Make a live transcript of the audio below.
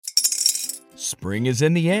Spring is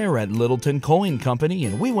in the air at Littleton Coin Company,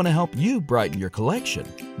 and we want to help you brighten your collection.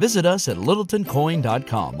 Visit us at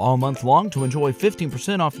littletoncoin.com all month long to enjoy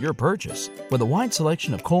 15% off your purchase. With a wide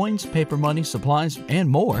selection of coins, paper money, supplies, and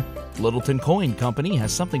more, Littleton Coin Company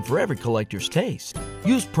has something for every collector's taste.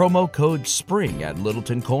 Use promo code SPRING at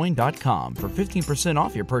littletoncoin.com for 15%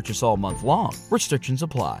 off your purchase all month long. Restrictions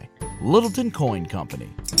apply. Littleton Coin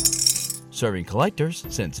Company. Serving collectors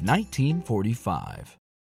since 1945.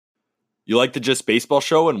 You like the Just Baseball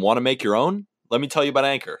show and want to make your own? Let me tell you about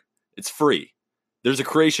Anchor. It's free. There's a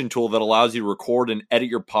creation tool that allows you to record and edit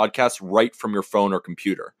your podcast right from your phone or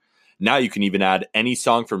computer. Now you can even add any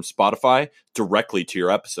song from Spotify directly to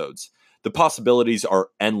your episodes. The possibilities are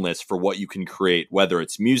endless for what you can create, whether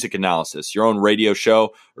it's music analysis, your own radio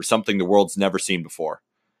show, or something the world's never seen before.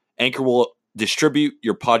 Anchor will distribute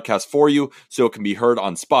your podcast for you so it can be heard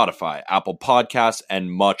on Spotify, Apple Podcasts,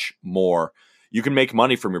 and much more. You can make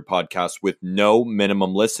money from your podcast with no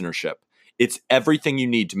minimum listenership. It's everything you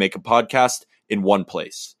need to make a podcast in one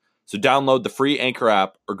place. So download the free Anchor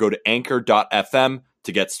app or go to anchor.fm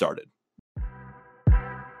to get started. And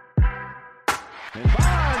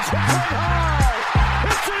Bonds hit high.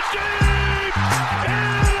 It's a deep. It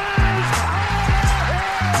is high.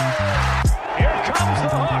 Here comes the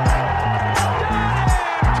hook. Got him.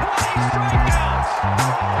 20 strikeouts.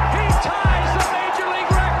 He ties the major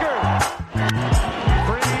league record.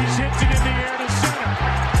 Freeze hits it in the air to center.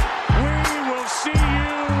 We will see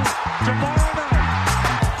you tomorrow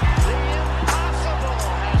night. The impossible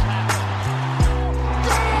has happened.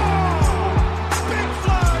 Goal! Big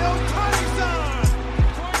fly, Ohtani-san!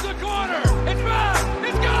 Towards the corner. It's back.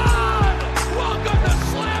 It's gone. Welcome to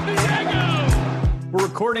Slam Diego. We're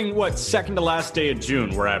recording, second to last day of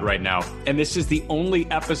June we're at right now. And this is the only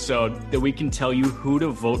episode that we can tell you who to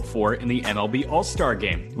vote for in the MLB All-Star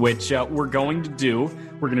Game, which we're going to do.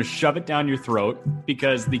 We're going to shove it down your throat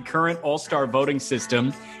because the current All-Star voting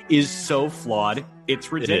system is so flawed.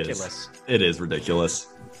 It's ridiculous. It is ridiculous.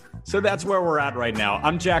 So that's where we're at right now.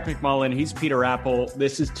 I'm Jack McMullen. He's Peter Apple.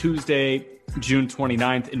 This is Tuesday, June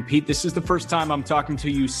 29th. And Pete, this is the first time I'm talking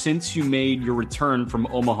to you since you made your return from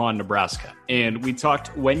Omaha, Nebraska. And we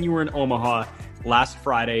talked when you were in Omaha last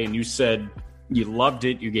Friday, and you said you loved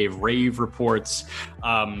it. You gave rave reports.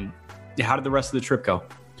 How did the rest of the trip go?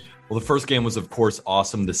 Well, the first game was, of course,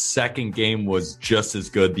 awesome. The second game was just as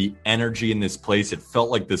good. The energy in this place, it felt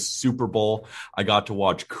like the Super Bowl. I got to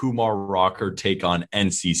watch Kumar Rocker take on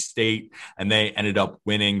NC State, and they ended up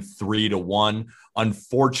winning 3-1.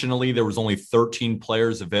 Unfortunately, there was only 13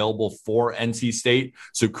 players available for NC State,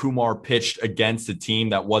 so Kumar pitched against a team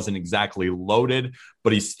that wasn't exactly loaded,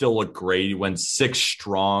 but he still looked great. He went 6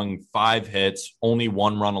 strong, 5 hits, only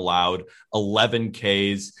 1 run allowed, 11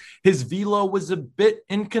 Ks. His velo was a bit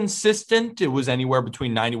inconsistent. It was anywhere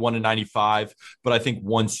between 91 and 95, but I think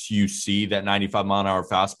once you see that 95-mile-an-hour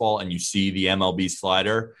fastball and you see the MLB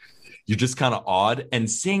slider, you're just kind of awed.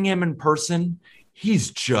 And seeing him in person,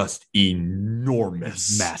 he's just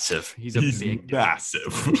enormous. Massive. He's big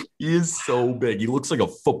massive. He is so big. He looks like a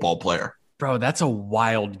football player. Bro, that's a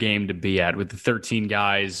wild game to be at with the 13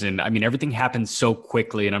 guys. And I mean, everything happened so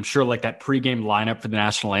quickly. And I'm sure that pregame lineup for the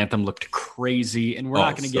national anthem looked crazy. And we're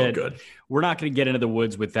not going to get into the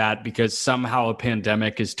woods with that because somehow a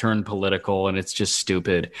pandemic has turned political and it's just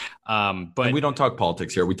stupid. But and we don't talk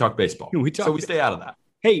politics here. We talk baseball. We stay out of that.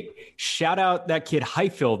 Hey, shout out that kid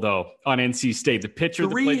Highfield, though, on NC State, the pitcher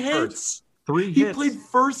that played first. 3 hits. He played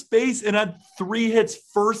first base and had 3 hits.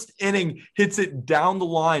 First inning, hits it down the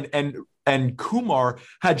line. And Kumar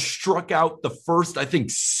had struck out the first, I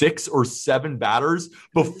think, 6 or 7 batters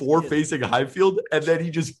before facing Highfield, and then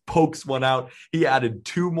he just pokes one out. He added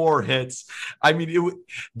 2 more hits. I mean,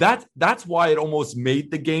 that's why it almost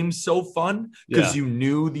made the game so fun, because you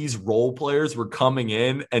knew these role players were coming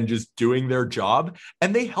in and just doing their job,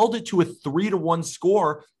 and they held it to a 3-1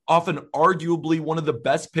 score off an arguably one of the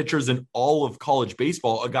best pitchers in all of college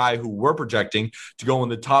baseball, a guy who we're projecting to go in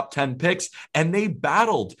the top 10 picks. And they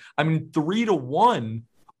battled, 3-1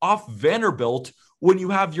 off Vanderbilt when you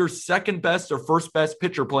have your second best or first best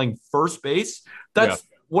pitcher playing first base. That's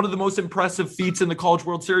one of the most impressive feats in the College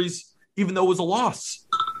World Series, even though it was a loss.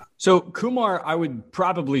 So Kumar, I would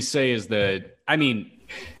probably say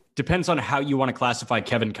depends on how you want to classify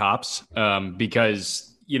Kevin Kopps, because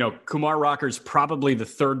Kumar Rocker's probably the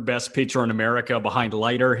 3rd best pitcher in America behind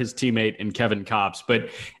Leiter, his teammate, and Kevin Kopps. But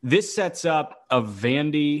this sets up a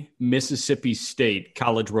Vandy, Mississippi State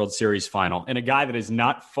College World Series final. And a guy that is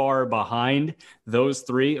not far behind those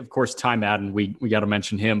 3, of course, Ty Madden, we got to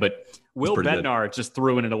mention him. But Will Bednar just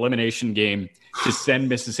threw in an elimination game to send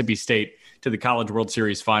Mississippi State to the College World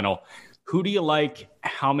Series final. Who do you like?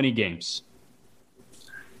 How many games?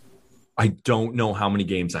 I don't know how many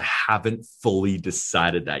games. I haven't fully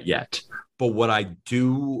decided that yet. But what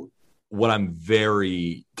I'm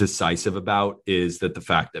very decisive about is that the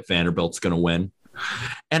fact that Vanderbilt's going to win.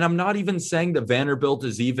 And I'm not even saying that Vanderbilt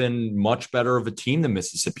is even much better of a team than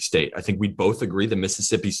Mississippi State. I think we both agree that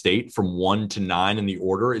Mississippi State from 1 to 9 in the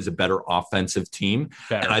order is a better offensive team.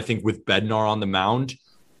 Better. And I think with Bednar on the mound,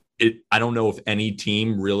 I don't know if any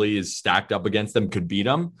team really is stacked up against them could beat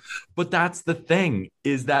them. But that's the thing,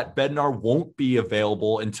 is that Bednar won't be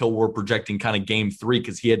available until we're projecting kind of game 3,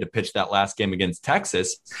 because he had to pitch that last game against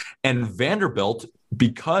Texas. And Vanderbilt,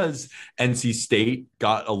 because NC State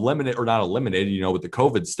got eliminated, or not eliminated, with the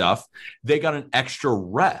COVID stuff, they got an extra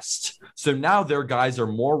rest. So now their guys are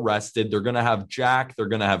more rested. They're going to have Jack. They're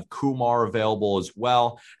going to have Kumar available as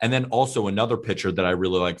well. And then also another pitcher that I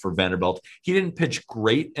really like for Vanderbilt. He didn't pitch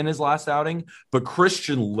great in his last outing, but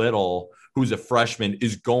Christian Little, who's a freshman,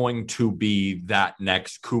 is going to be that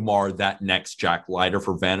next Kumar, that next Jack Leiter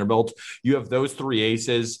for Vanderbilt. You have those 3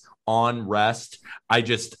 aces on rest.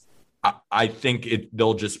 I think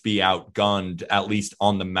they'll just be outgunned, at least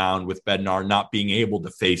on the mound, with Bednar not being able to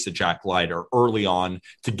face a Jack Leiter early on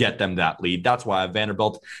to get them that lead. That's why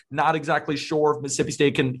Vanderbilt, not exactly sure if Mississippi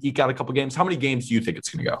State can eke out a couple games. How many games do you think it's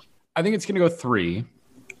going to go? I think it's going to go 3.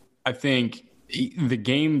 I think the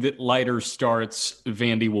game that Leiter starts,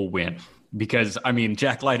 Vandy will win. Because,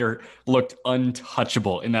 Jack Leiter looked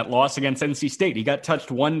untouchable in that loss against NC State. He got touched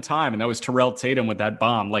one time, and that was Terrell Tatum with that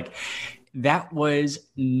bomb. That was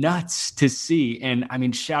nuts to see.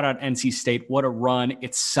 And shout out NC State. What a run.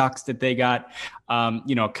 It sucks that they got,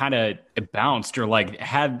 kind of bounced or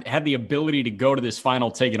had the ability to go to this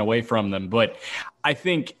final taken away from them. But I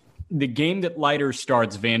think the game that Leiter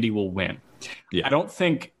starts, Vandy will win. Yeah. I don't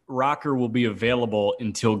think Rocker will be available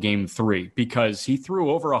until game 3 because he threw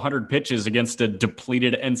over 100 pitches against a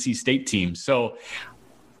depleted NC State team. So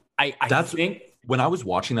I think when I was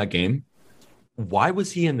watching that game, why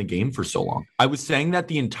was he in the game for so long? I was saying that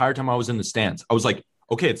the entire time I was in the stands. I was like,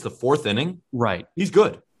 okay, it's the 4th inning. Right. He's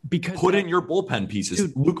good. Because put in your bullpen pieces.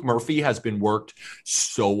 Dude, Luke Murphy has been worked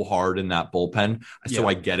so hard in that bullpen. So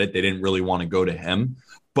I get it. They didn't really want to go to him.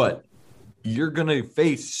 But you're going to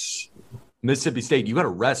face Mississippi State. You got to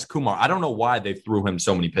rest Kumar. I don't know why they threw him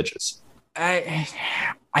so many pitches. I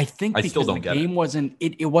think because still don't the game wasn't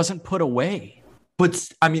it wasn't put away. But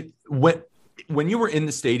when you were in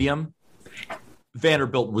the stadium,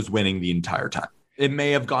 Vanderbilt was winning the entire time. It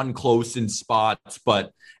may have gotten close in spots,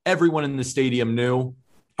 but everyone in the stadium knew,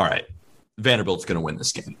 all right, Vanderbilt's going to win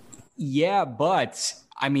this game. Yeah, but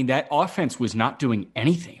that offense was not doing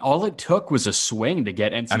anything. All it took was a swing to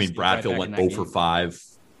get NC State. Bradfield went 0 for 5.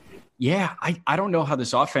 Yeah, I don't know how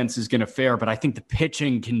this offense is going to fare, but I think the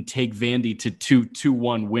pitching can take Vandy to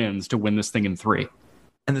 2-1 wins to win this thing in 3.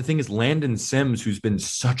 And the thing is, Landon Sims, who's been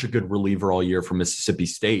such a good reliever all year for Mississippi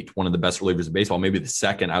State, one of the best relievers in baseball, maybe the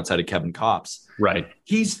second outside of Kevin Kopps. Right.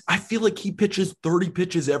 I feel like he pitches 30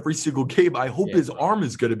 pitches every single game. I hope his arm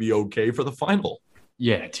is going to be okay for the final.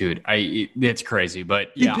 Yeah, dude. It's crazy,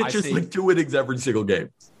 but he pitches 2 innings every single game.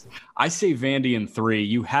 I say Vandy in 3.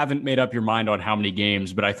 You haven't made up your mind on how many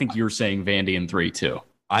games, but I think you're saying Vandy in 3 too.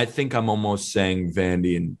 I think I'm almost saying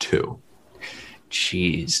Vandy in 2.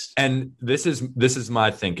 Jeez. And this is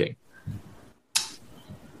my thinking.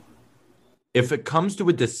 If it comes to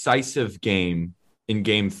a decisive game in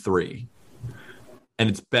game 3, and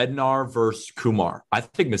it's Bednar versus Kumar, I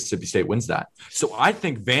think Mississippi State wins that. So I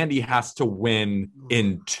think Vandy has to win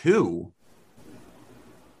in 2,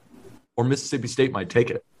 or Mississippi State might take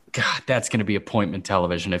it. God, that's going to be appointment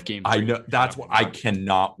television if game 3. I know. That's why I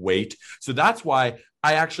cannot wait. So that's why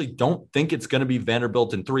I actually don't think it's going to be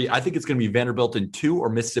Vanderbilt in 3. I think it's going to be Vanderbilt in 2 or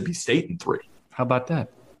Mississippi State in 3. How about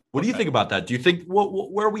that? What do you think about that? Do you think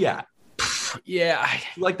where are we at? Yeah,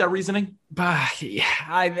 you like that reasoning? I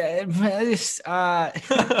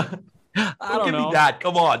don't know. Me that.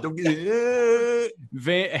 Come on, don't give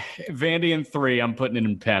Vandy in 3. I'm putting it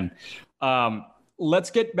in pen.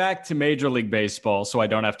 Let's get back to Major League Baseball, so I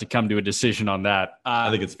don't have to come to a decision on that.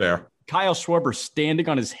 I think it's fair. Kyle Schwarber standing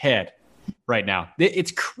on his head right now.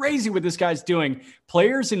 It's crazy what this guy's doing.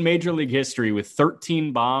 Players in Major League history with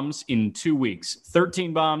 13 bombs in 2 weeks,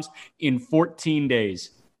 13 bombs in 14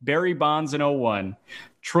 days. Barry Bonds in 2001,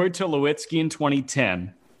 Troy Tulowitzki in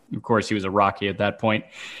 2010. Of course, he was a Rocky at that point.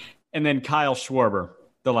 And then Kyle Schwarber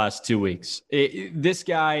the last 2 weeks. This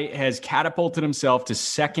guy has catapulted himself to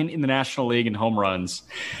 2nd in the National League in home runs.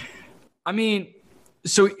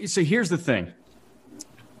 So here's the thing.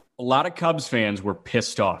 A lot of Cubs fans were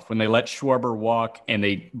pissed off when they let Schwarber walk and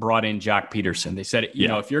they brought in Jock Peterson. They said, you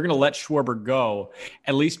know, if you're going to let Schwarber go,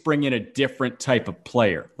 at least bring in a different type of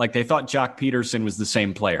player. Like they thought Jock Peterson was the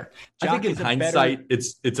same player. I think in hindsight,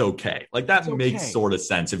 it's okay. Like that makes sort of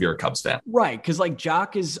sense if you're a Cubs fan. Right. Because like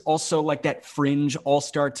Jock is also like that fringe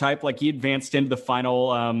all-star type. Like he advanced into the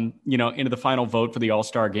final, into the final vote for the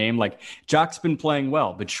all-star game. Like Jock's been playing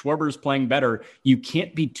well, but Schwarber's playing better. You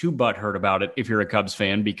can't be too butthurt about it if you're a Cubs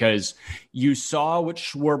fan, because you saw what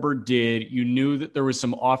Schwarber did. You knew that there was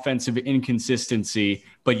some offensive inconsistency,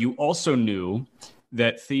 but you also knew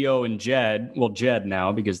that Theo and Jed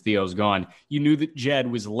now because Theo's gone, you knew that Jed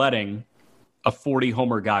was letting a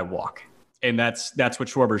 40-homer guy walk. And that's what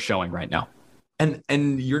Schwarber's showing right now.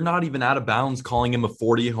 And you're not even out of bounds calling him a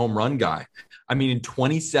 40 home run guy. I mean, in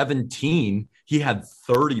 2017, he had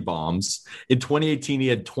 30 bombs. In 2018, he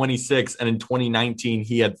had 26. And in 2019,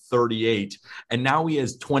 he had 38. And now he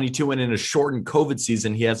has 22. And in a shortened COVID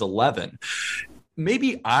season, he has 11.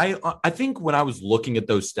 Maybe I think when I was looking at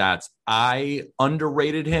those stats, I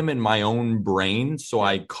underrated him in my own brain. So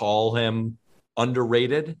I call him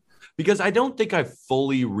underrated because I don't think I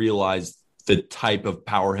fully realized the type of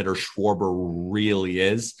power hitter Schwarber really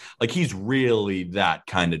is. Like he's really that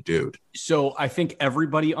kind of dude. So I think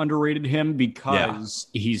everybody underrated him because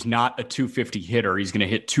he's not a 250 hitter. He's going to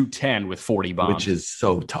hit 210 with 40 bombs. Which is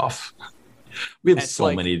so tough. We have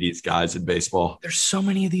so many of these guys in baseball. There's so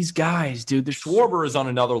many of these guys, dude. Schwarber is on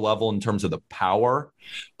another level in terms of the power,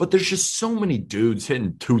 but there's just so many dudes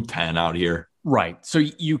hitting 210 out here. Right. So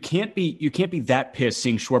you can't be that pissed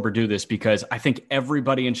seeing Schwarber do this because I think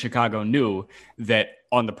everybody in Chicago knew that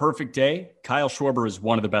on the perfect day, Kyle Schwarber is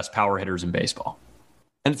one of the best power hitters in baseball.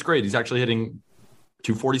 And it's great. He's actually hitting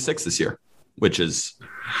 246 this year, which is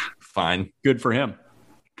fine. Good for him.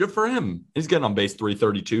 Good for him. He's getting on base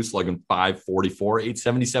 332, slugging 544,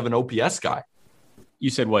 877 OPS guy.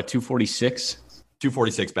 You said what, 246?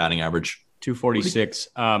 246 batting average. 246.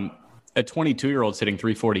 A 22-year-old's hitting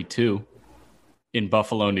 342 in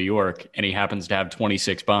Buffalo, New York, and he happens to have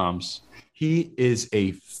 26 bombs. He is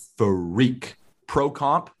a freak. Pro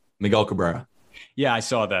comp, Miguel Cabrera. Yeah, I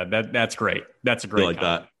saw that. That's great. That's a great like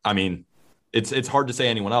comp. That. I mean, it's hard to say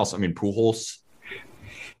anyone else. I mean, Pujols.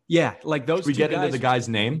 Yeah, like those. Should we get into the guy's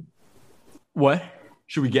name? What?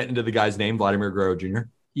 Should we get into the guy's name, Vladimir Guerrero Jr.?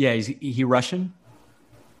 Yeah, he Russian?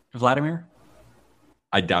 Vladimir?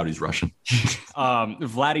 I doubt he's Russian.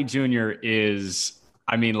 Vladdy Jr. is,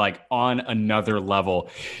 I mean, like on another level.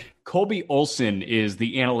 Colby Olson is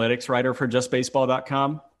the analytics writer for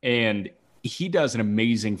justbaseball.com, and he does an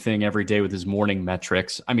amazing thing every day with his morning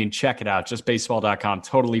metrics. I mean, check it out. Justbaseball.com,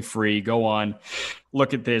 totally free. Go on,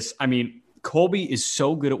 look at this. I mean, Colby is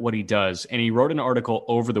so good at what he does, and he wrote an article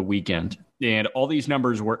over the weekend, and all these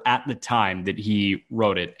numbers were at the time that he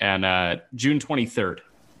wrote it, and June 23rd.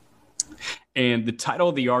 And the title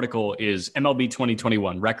of the article is MLB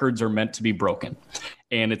 2021, Records Are Meant to Be Broken.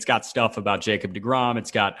 And it's got stuff about Jacob deGrom. It's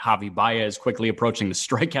got Javi Baez quickly approaching the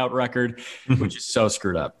strikeout record, which is so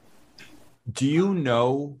screwed up. Do you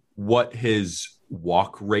know what his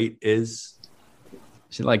walk rate is?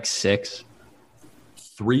 Is it like 6?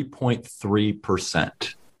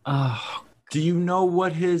 3.3%. Oh, do you know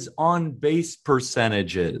what his on-base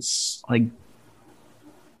percentage is? Like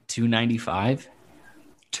 295?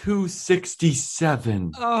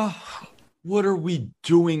 267. Oh, what are we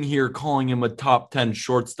doing here calling him a top 10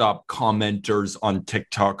 shortstop? Commenters on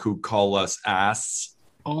TikTok who call us ass.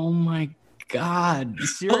 Oh my God.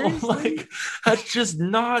 Seriously? That's just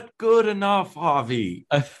not good enough, Javi.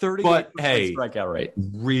 A 38% strikeout rate.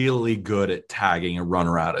 Really good at tagging a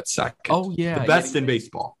runner out at second. Oh, yeah. The best in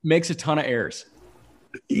baseball. Makes a ton of errors.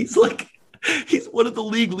 He's one of the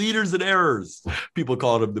league leaders in errors. People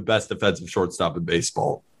call him the best defensive shortstop in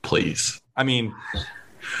baseball. Please. I mean,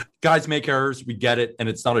 guys make errors. We get it. And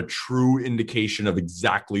it's not a true indication of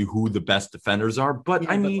exactly who the best defenders are. But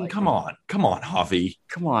I mean, come on, Javi.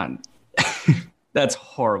 Come on. That's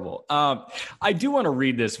horrible. I do want to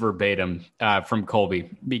read this verbatim from Colby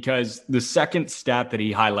because the second stat that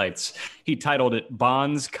he highlights, he titled it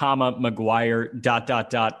Bonds, McGuire, ...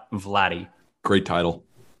 Vladdy. Great title.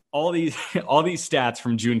 All these stats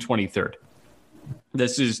from June 23rd.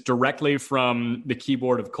 This is directly from the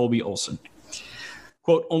keyboard of Colby Olson.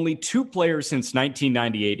 Quote, only 2 players since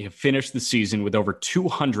 1998 have finished the season with over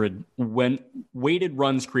 200 weighted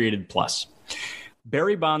runs created plus.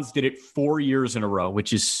 Barry Bonds did it 4 years in a row,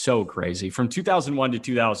 which is so crazy, from 2001 to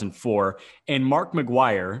 2004. And Mark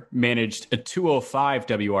McGuire managed a 205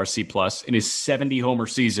 WRC plus in his 70-homer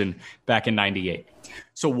season back in 98.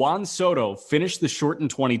 So Juan Soto finished the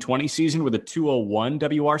shortened 2020 season with a 201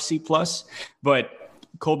 WRC plus, but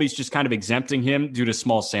Colby's just kind of exempting him due to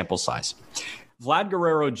small sample size. Vlad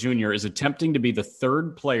Guerrero Jr. is attempting to be the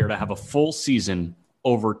third player to have a full season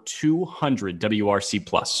over 200 WRC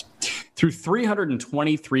plus. Through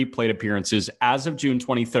 323 plate appearances as of June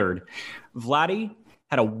 23rd, Vladdy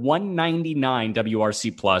had a 199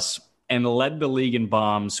 WRC plus and led the league in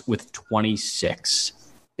bombs with 26.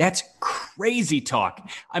 That's crazy talk.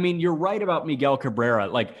 I mean, you're right about Miguel Cabrera.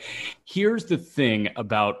 Like, here's the thing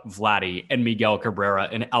about Vladdy and Miguel Cabrera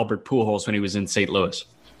and Albert Pujols when he was in St. Louis.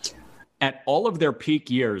 At all of their peak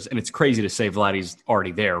years, and it's crazy to say Vladdy's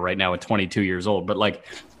already there right now at 22 years old, but like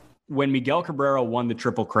when Miguel Cabrera won the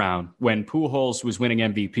Triple Crown, when Pujols was winning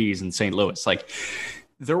MVPs in St. Louis, like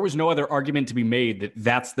there was no other argument to be made that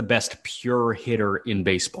that's the best pure hitter in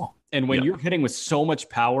baseball. And when you're hitting with so much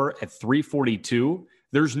power at 342,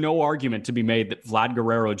 there's no argument to be made that Vlad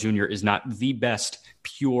Guerrero Jr. is not the best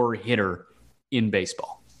pure hitter in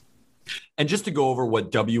baseball. And just to go over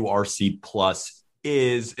what WRC plus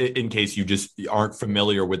is, in case you just aren't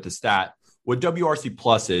familiar with the stat, what WRC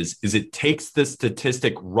plus is it takes the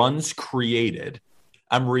statistic runs created,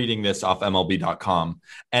 I'm reading this off MLB.com,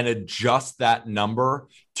 and adjusts that number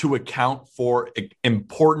to account for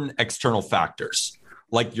important external factors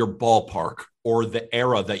like your ballpark or the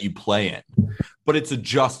era that you play in. But it's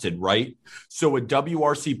adjusted, right? So a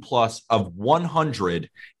WRC plus of 100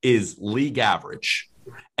 is league average,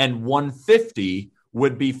 and 150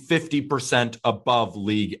 would be 50% above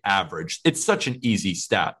league average. It's such an easy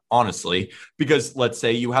stat, honestly, because let's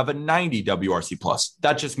say you have a 90 WRC plus.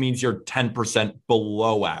 That just means you're 10%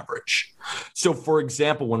 below average. So for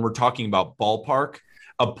example, when we're talking about ballpark,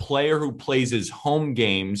 a player who plays his home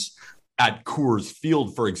games at Coors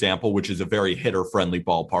Field, for example, which is a very hitter-friendly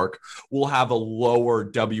ballpark, will have a lower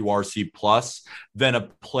WRC plus than a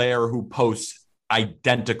player who posts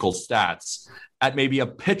identical stats at maybe a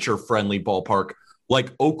pitcher-friendly ballpark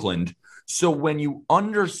like Oakland. So when you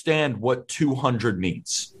understand what 200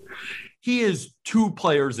 means, he is two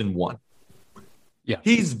players in one. Yeah.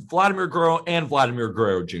 He's Vladimir Guerrero and Vladimir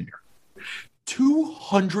Guerrero Jr.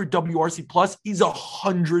 200 WRC plus, he's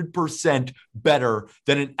 100% better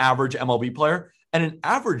than an average MLB player. And an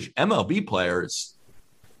average MLB player is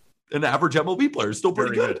still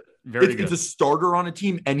pretty good. Very good. It's a starter on a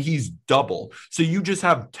team, and he's double. So you just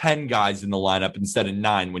have 10 guys in the lineup instead of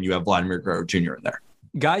 9 when you have Vladimir Guerrero Jr. in there.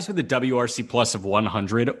 Guys with a WRC plus of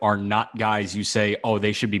 100 are not guys you say, oh,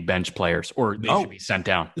 they should be bench players or they should be sent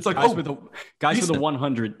down. It's like guys with a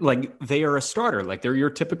 100, like they are a starter, like they're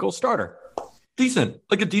your typical starter. Decent,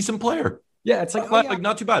 like a decent player. Yeah, it's like, like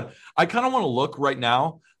not too bad. I kind of want to look right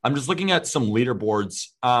now. I'm just looking at some leaderboards.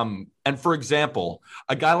 And for example,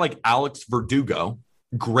 a guy like Alex Verdugo,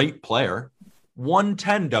 great player,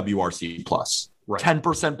 110 WRC plus, right.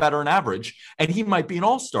 10% better in average, and he might be an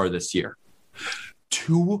all-star this year.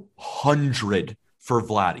 200 for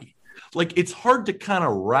Vladdy. Like, it's hard to kind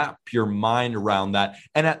of wrap your mind around that.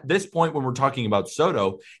 And at this point, when we're talking about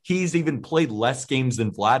Soto, he's even played less games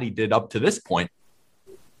than Vladdy did up to this point.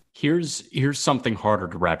 Here's something harder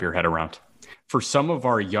to wrap your head around. For some of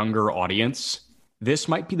our younger audience, this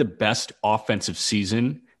might be the best offensive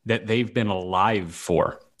season that they've been alive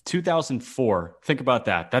for. 2004, think about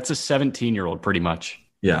that. That's a 17-year-old pretty much.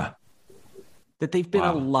 Yeah. That they've been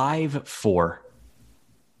alive for.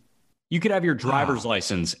 You could have your driver's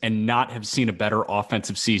license and not have seen a better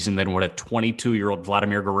offensive season than what a 22-year-old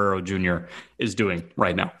Vladimir Guerrero Jr. is doing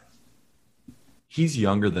right now. He's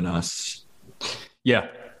younger than us. Yeah.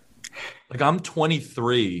 Like, I'm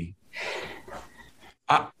 23.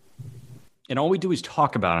 And all we do is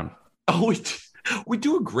talk about him. Oh, we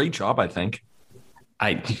do a great job, I think.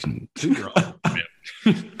 I can't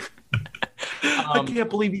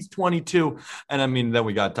believe he's 22. And I mean, then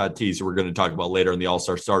we got Tatis, who we're going to talk about later in the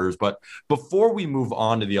All-Star starters. But before we move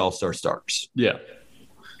on to the All-Star starters. Yeah.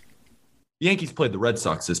 The Yankees played the Red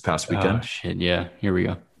Sox this past weekend. Oh, shit. Yeah. Here we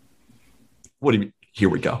go. What do you mean? Here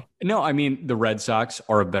we go. No, I mean, the Red Sox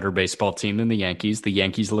are a better baseball team than the Yankees. The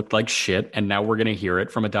Yankees looked like shit. And now we're going to hear it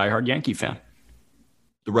from a diehard Yankee fan.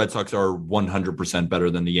 The Red Sox are 100% better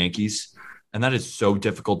than the Yankees. And that is so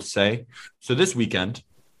difficult to say. So this weekend,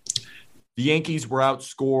 the Yankees were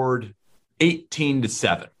outscored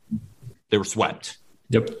 18-7. They were swept.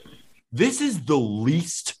 Yep. This is the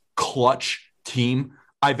least clutch team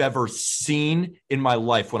I've ever seen in my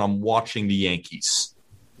life when I'm watching the Yankees.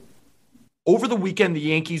 Over the weekend, the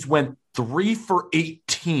Yankees went 3 for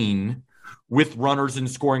 18 with runners in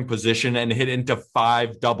scoring position and hit into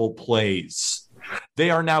 5 double plays. They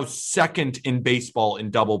are now second in baseball in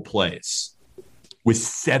double plays with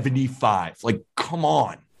 75. Like, come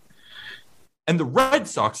on. And the Red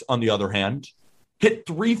Sox, on the other hand, hit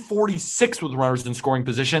 346 with runners in scoring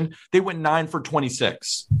position. They went 9 for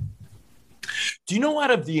 26. Do you know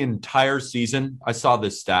out of the entire season, I saw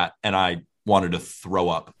this stat and I wanted to throw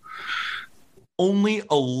up. Only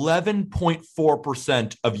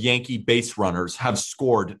 11.4% of Yankee base runners have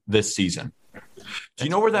scored this season. Do you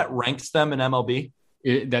know where that ranks them in MLB?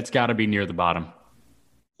 That's got to be near the bottom.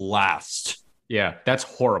 Last. Yeah, that's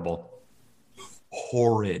horrible.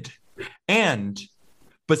 Horrid. And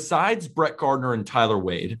besides Brett Gardner and Tyler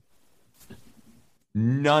Wade,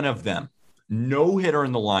 none of them, no hitter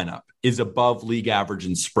in the lineup, is above league average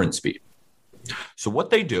in sprint speed. So what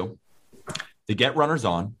they do, they get runners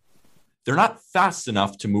on. They're not fast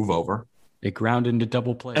enough to move over. They ground into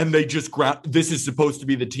double plays. And they just ground. This is supposed to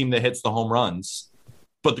be the team that hits the home runs.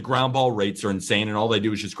 But the ground ball rates are insane, and all they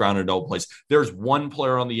do is just ground into double plays. There's one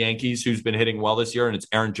player on the Yankees who's been hitting well this year, and it's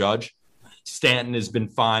Aaron Judge. Stanton has been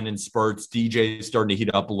fine in spurts. DJ is starting to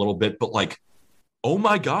heat up a little bit. But, like, oh,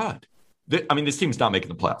 my God. This team's not making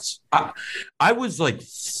the playoffs. I was, like,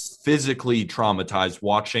 physically traumatized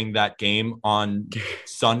watching that game on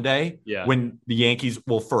Sunday when the Yankees,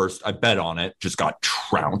 well, first, I bet on it, just got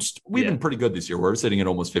trounced. We've been pretty good this year. We're sitting at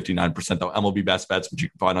almost 59%, though. MLB Best Bets, which you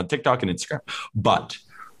can find on TikTok and Instagram.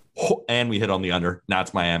 And we hit on the under.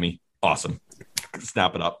 Nats Miami. Awesome.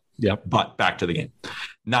 Snap it up. Yep. But back to the game.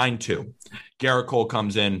 9-2. Garrett Cole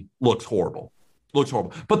comes in, looks horrible.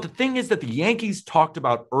 But the thing is that the Yankees talked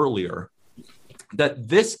about earlier that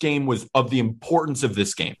this game was of the importance of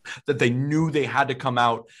this game, that they knew they had to come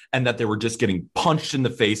out and that they were just getting punched in the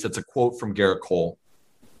face. That's a quote from Garrett Cole.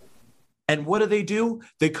 And what do?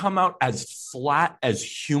 They come out as flat as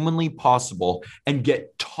humanly possible and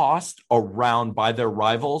get tossed around by their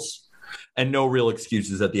rivals and no real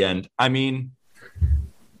excuses at the end. I mean,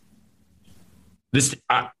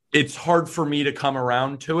 it's hard for me to come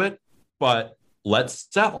around to it, but let's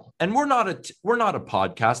sell. And we're not a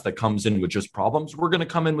podcast that comes in with just problems. We're going to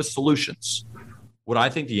come in with solutions. What I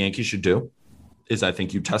think the Yankees should do is I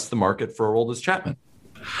think you test the market for Aroldis Chapman.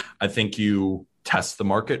 I think you test the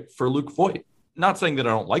market for Luke Voit. Not saying that I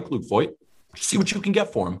don't like Luke Voit. See what you can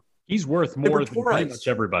get for him. He's worth more than pretty much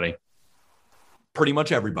everybody. Pretty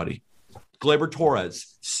much everybody. Gleyber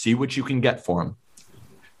Torres, see what you can get for him.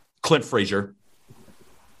 Clint Frazier,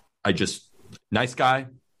 nice guy.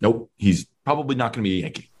 Nope, he's probably not going to be a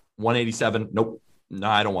Yankee. 187, nope. No,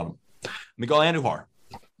 I don't want him. Miguel Andujar,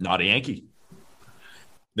 not a Yankee.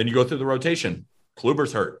 Then you go through the rotation.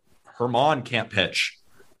 Kluber's hurt. Herman can't pitch.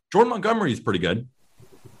 Jordan Montgomery is pretty good.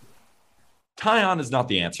 Tyon is not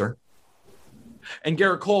the answer. And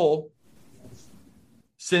Garrett Cole,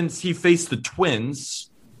 since he faced the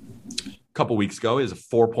Twins a couple weeks ago, is a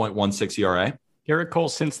 4.16 ERA. Garrett Cole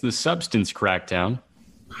since the substance crackdown.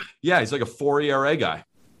 Yeah, he's like a 4 ERA guy.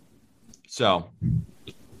 So,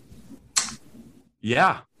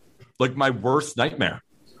 yeah, like my worst nightmare,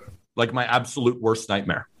 like my absolute worst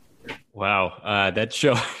nightmare. Wow, that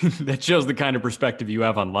shows the kind of perspective you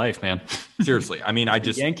have on life, man. Seriously, I mean,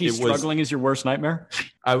 Yankees struggling is your worst nightmare.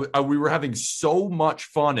 We were having so much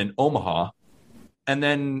fun in Omaha, and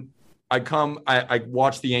then I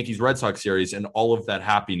watched the Yankees Red Sox series, and all of that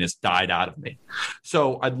happiness died out of me.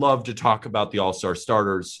 So I'd love to talk about the All-Star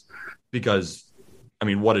starters because, I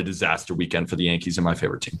mean, what a disaster weekend for the Yankees and my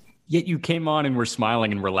favorite team. Yet you came on and were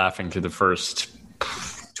smiling and were laughing through the first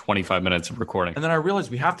 25 minutes of recording. And then I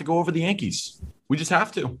realized we have to go over the Yankees. We just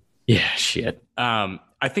have to. Yeah, shit.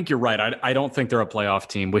 I think you're right. I don't think they're a playoff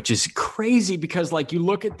team, which is crazy because, like, you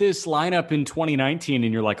look at this lineup in 2019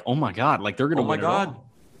 and you're like, oh, my God, like, they're going to win it all.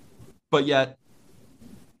 But yet,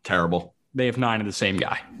 terrible. They have 9 of the same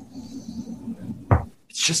guy.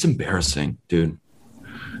 It's just embarrassing, dude.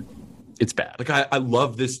 It's bad. Like, I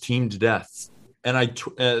love this team to death. And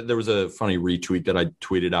there was a funny retweet that I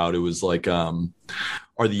tweeted out. It was like, are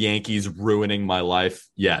the Yankees ruining my life?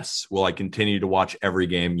 Yes. Will I continue to watch every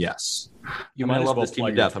game? Yes. I love this team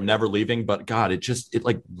to death. I'm never leaving, but God, it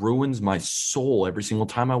like ruins my soul every single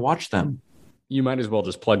time I watch them. You might as well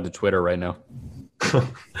just plug the Twitter right now.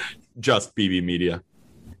 Just BB Media.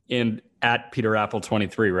 And at Peter Apple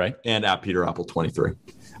 23, right? And at Peter Apple 23.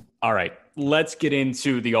 All right. Let's get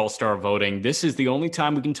into the All-Star voting. This is the only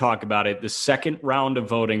time we can talk about it. The second round of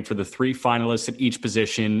voting for the 3 finalists at each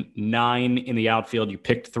position, 9 in the outfield. You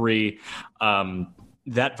picked 3.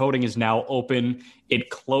 That voting is now open. It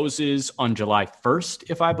closes on July 1st,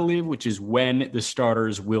 if I believe, which is when the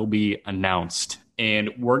starters will be announced.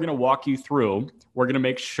 And we're going to walk you through. We're going to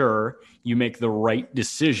make sure you make the right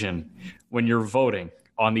decision when you're voting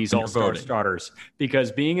on these all-star starters,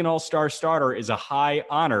 because being an all-star starter is a high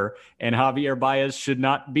honor, and Javier Baez should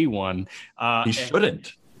not be one. He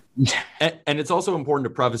shouldn't. And it's also important to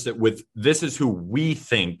preface it with this is who we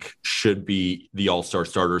think should be the all-star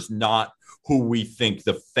starters, not who we think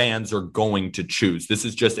the fans are going to choose. This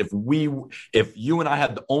is just if you and I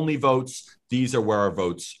had the only votes, these are where our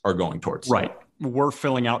votes are going towards. Right. We're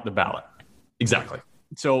filling out the ballot. Exactly.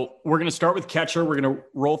 So we're going to start with catcher. We're going to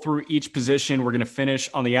roll through each position. We're going to finish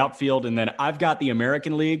on the outfield. And then I've got the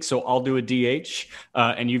American League, so I'll do a DH,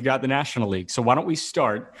 and you've got the National League. So why don't we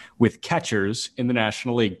start with catchers in the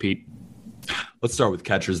National League, Pete? Let's start with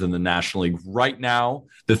catchers in the National League. Right now,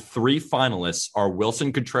 the three finalists are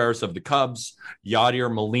Wilson Contreras of the Cubs,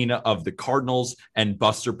 Yadier Molina of the Cardinals, and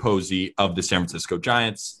Buster Posey of the San Francisco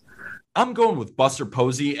Giants. I'm going with Buster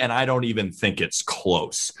Posey, and I don't even think it's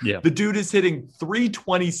close. Yeah. The dude is hitting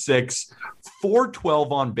 326,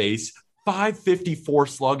 412 on base, 554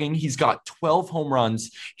 slugging. He's got 12 home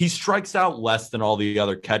runs. He strikes out less than all the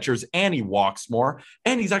other catchers, and he walks more.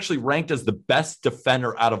 And he's actually ranked as the best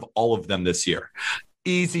defender out of all of them this year.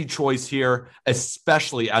 Easy choice here,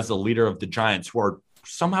 especially as the leader of the Giants, who are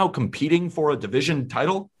somehow competing for a division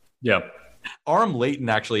title. Yeah. Aram Layton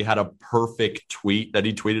actually had a perfect tweet that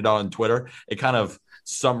he tweeted on Twitter. It kind of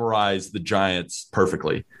summarized the Giants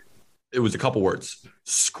perfectly. It was a couple words.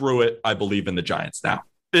 Screw it. I believe in the Giants now.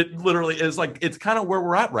 It literally is like, it's kind of where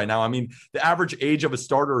we're at right now. I mean, the average age of a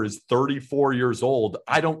starter is 34 years old.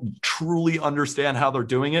 I don't truly understand how they're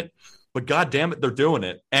doing it, but God damn it, they're doing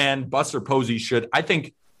it. And Buster Posey I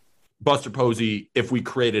think Buster Posey, if we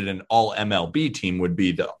created an all MLB team, would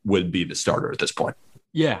be the starter at this point.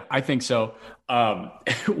 Yeah, I think so.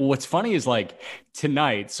 What's funny is like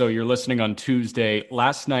tonight, so you're listening on Tuesday,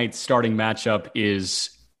 last night's starting matchup is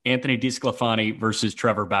Anthony DeSclafani versus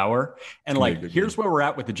Trevor Bauer. And like, here's where we're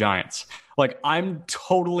at with the Giants. Like, I'm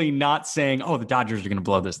totally not saying, oh, the Dodgers are going to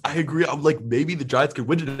blow this. I agree. I'm like, maybe the Giants could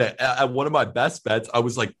win today. At one of my best bets, I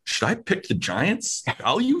was like, should I pick the Giants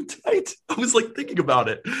value tonight? I was like thinking about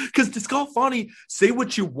it because DeSclafani, say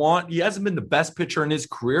what you want. He hasn't been the best pitcher in his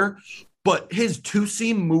career, but his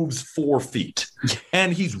two-seam moves 4 feet,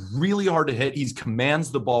 and he's really hard to hit. He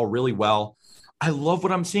commands the ball really well. I love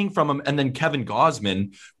what I'm seeing from him. And then Kevin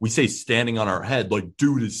Gausman, we say standing on our head, like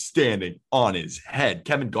dude is standing on his head.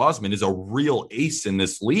 Kevin Gausman is a real ace in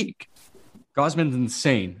this league. Gausman's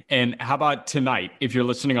insane. And how about tonight, if you're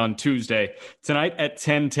listening on Tuesday, tonight at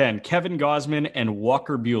 10:10, Kevin Gausman and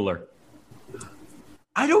Walker Buehler.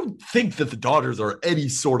 I don't think that the Dodgers are any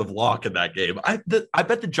sort of lock in that game. I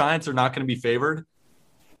bet the Giants are not going to be favored,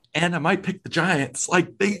 and I might pick the Giants.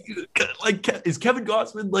 Is Kevin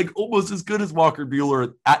Gausman like almost as good as Walker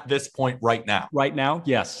Buehler at this point right now? Right now,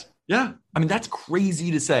 yes. Yeah, I mean that's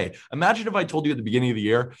crazy to say. Imagine if I told you at the beginning of the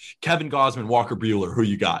year, Kevin Gausman, Walker Buehler, who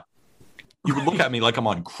you got? You would look at me like I'm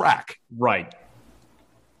on crack. Right.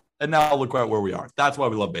 And now look at where we are. That's why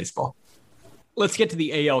we love baseball. Let's get to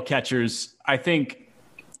the AL catchers. I think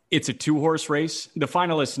it's a 2-horse race. The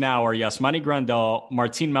finalists now are Yasmani Grandal,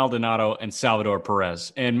 Martin Maldonado, and Salvador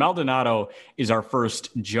Perez. And Maldonado is our first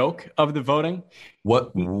joke of the voting.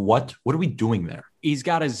 What are we doing there? He's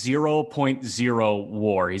got a 0.0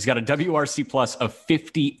 WAR. He's got a WRC plus of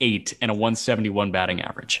 58 and a 171 batting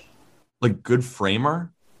average. Like good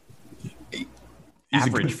framer? He's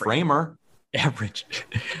average a good framer. Average.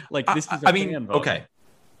 Like this is a fan vote. Okay.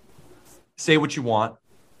 Say what you want.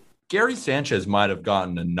 Gary Sanchez might have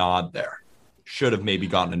gotten a nod there. Should have maybe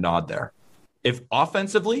gotten a nod there. If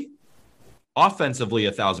offensively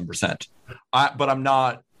 1,000%. But I'm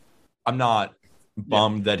not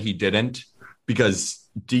bummed that he didn't, because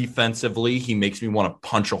defensively he makes me want to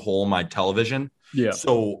punch a hole in my television. Yeah.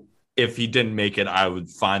 So if he didn't make it, I would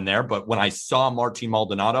find there. But when I saw Martin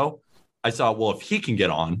Maldonado, I saw, well, if he can get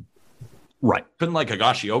on, right? Couldn't like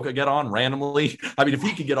Higashioka get on randomly? I mean, if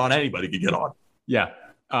he could get on, anybody could get on. Yeah.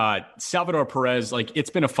 Salvador Perez, like it's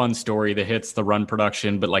been a fun story, the hits, the run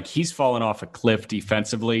production, but like he's fallen off a cliff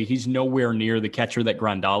defensively. He's nowhere near the catcher that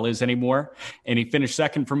Grandal is anymore. And he finished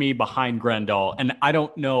second for me behind Grandal. And I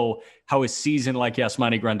don't know how a season like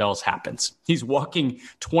Yasmani Grandal's happens. He's walking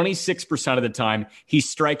 26% of the time. He's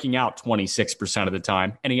striking out 26% of the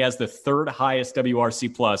time. And he has the third highest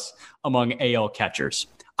WRC plus among AL catchers.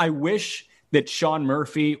 I wish that Sean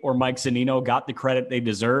Murphy or Mike Zunino got the credit they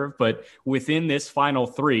deserve. But within this final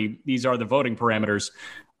 3, these are the voting parameters.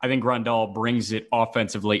 I think Grandal brings it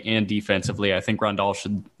offensively and defensively. I think Grandal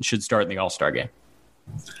should start in the All-Star game.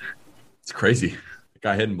 It's crazy. The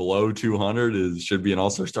guy hitting below 200 should be an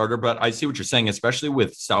All-Star starter. But I see what you're saying, especially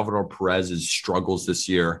with Salvador Perez's struggles this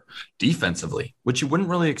year defensively, which you wouldn't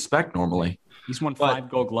really expect normally. He's won 5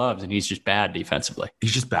 Gold Gloves, and he's just bad defensively.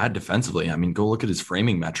 He's just bad defensively. I mean, go look at his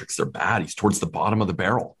framing metrics. They're bad. He's towards the bottom of the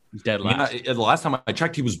barrel. He's dead last. The last time I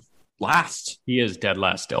checked, he was last. He is dead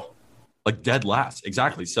last still. Like dead last.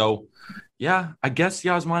 Exactly. So, yeah, I guess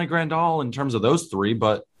Yasmani Grandal in terms of those three,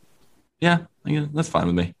 but yeah, that's fine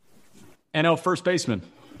with me. NL first baseman.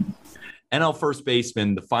 NL first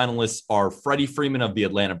baseman, the finalists are Freddie Freeman of the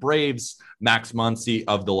Atlanta Braves, Max Muncy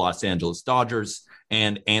of the Los Angeles Dodgers,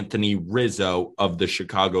 and Anthony Rizzo of the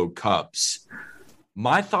Chicago Cubs.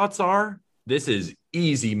 My thoughts are this is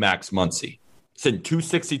easy Max Muncy. It's in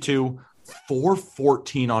 262,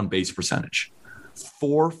 414 on base percentage.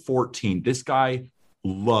 414. This guy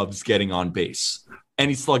loves getting on base. And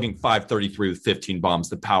he's slugging 533 with 15 bombs.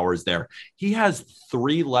 The power is there. He has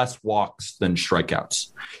 3 less walks than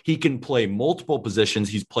strikeouts. He can play multiple positions.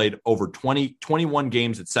 He's played over 21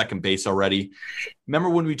 games at second base already. Remember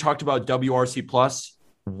when we talked about WRC plus?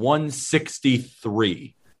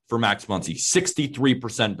 163 for Max Muncy,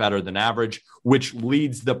 63% better than average, which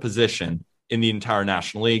leads the position in the entire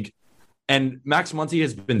National League. And Max Muncy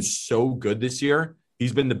has been so good this year.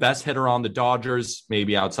 He's been the best hitter on the Dodgers,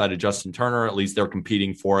 maybe outside of Justin Turner. At least they're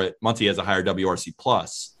competing for it. Muncy has a higher WRC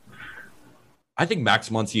plus. I think Max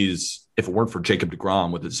Muncy is, if it weren't for Jacob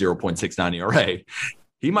deGrom with a 0.69 ERA,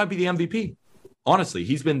 he might be the MVP. Honestly,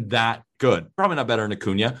 he's been that good. Probably not better than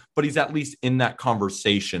Acuna, but he's at least in that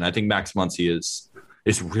conversation. I think Max Muncy is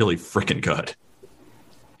really freaking good.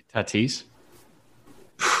 Tatis?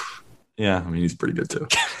 Yeah, I mean, he's pretty good too.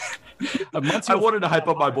 I wanted to hype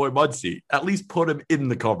up my boy Muncy. At least put him in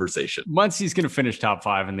the conversation. Muncy's going to finish top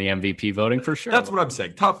 5 in the MVP voting for sure. That's what I'm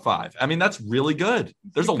saying. Top 5. I mean, that's really good.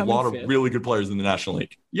 There's a lot of really good players in the National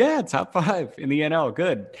League. Yeah, top 5 in the NL.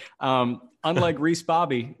 Good. Unlike Reese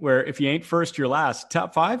Bobby, where if you ain't first, you're last.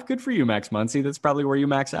 Top 5, good for you, Max Muncy. That's probably where you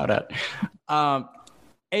max out at.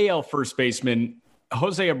 AL first baseman,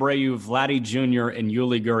 Jose Abreu, Vladdy Jr., and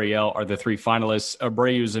Yuli Gurriel are the 3 finalists.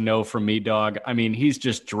 Abreu's a no from me, dog. I mean, he's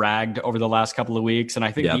just dragged over the last couple of weeks, and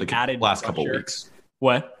I think the added last pressure, couple of weeks.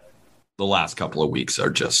 What? The last couple of weeks are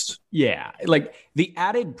just like the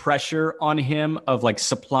added pressure on him of like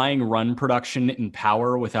supplying run production and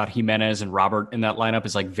power without Jimenez and Robert in that lineup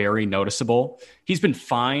is like very noticeable. He's been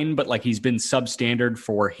fine, but like he's been substandard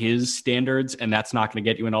for his standards, and that's not going to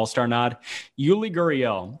get you an all-star nod. Yuli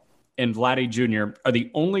Gurriel and Vladdy Jr. are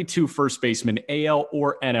the only 2 first basemen, AL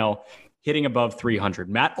or NL, hitting above 300.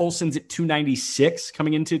 Matt Olson's at 296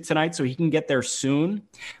 coming into tonight, so he can get there soon.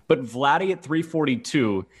 But Vladdy at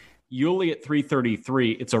 342, Yuli at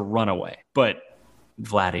 333, it's a runaway. But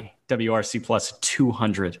Vladdy, WRC plus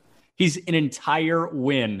 200. He's an entire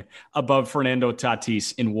win above Fernando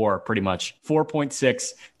Tatis in WAR, pretty much.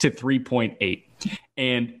 4.6 to 3.8.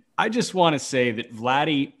 And I just want to say that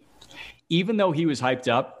Vladdy, even though he was hyped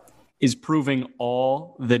up, is proving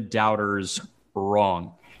all the doubters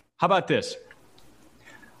wrong. How about this?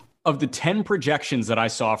 Of the 10 projections that I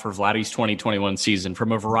saw for Vladdy's 2021 season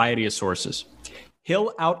from a variety of sources,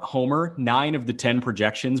 he'll out-homer 9 of the 10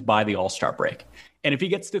 projections by the All-Star break. And if he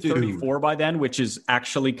gets to 34 by then, which is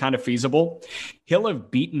actually kind of feasible, he'll have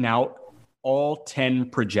beaten out all 10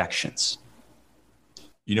 projections.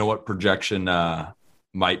 You know what projection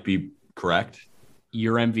might be correct?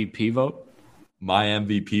 Your MVP vote? My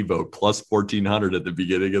MVP vote, plus 1,400 at the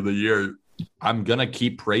beginning of the year. I'm going to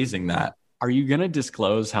keep praising that. Are you going to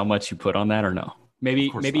disclose how much you put on that or no? Maybe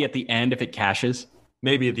at the end if it cashes?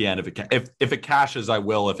 Maybe at the end if it cashes, I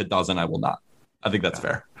will. If it doesn't, I will not. I think that's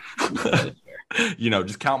fair.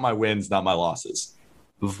 Just count my wins, not my losses.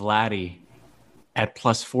 Vladdy at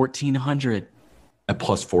plus 1,400. At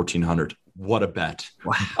plus 1,400. What a bet.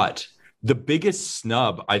 Wow. But the biggest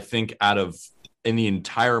snub, I think, in the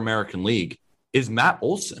entire American League is Matt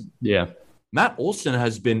Olson. Yeah. Matt Olson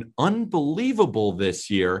has been unbelievable this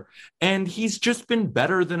year, and he's just been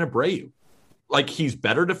better than Abreu. Like, he's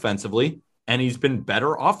better defensively, and he's been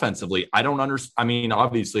better offensively. I don't understand. I mean,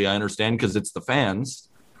 obviously, I understand because it's the fans,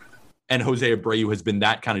 and Jose Abreu has been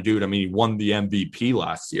that kind of dude. I mean, he won the MVP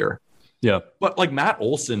last year. Yeah. But, like, Matt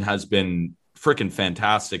Olson has been freaking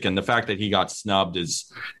fantastic, and the fact that he got snubbed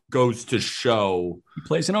goes to show. He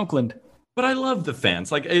plays in Oakland. But I love the fans.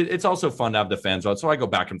 Like, it's also fun to have the fans vote. So I go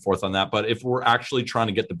back and forth on that. But if we're actually trying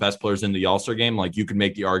to get the best players in the All-Star game, like, you could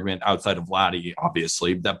make the argument outside of Vladdy,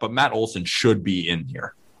 obviously, but Matt Olson should be in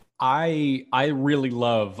here. I really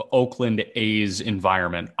love Oakland A's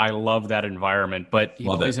environment. I love that environment, but he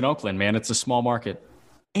plays in Oakland, man. It's a small market.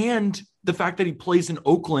 And the fact that he plays in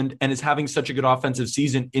Oakland and is having such a good offensive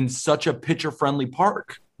season in such a pitcher-friendly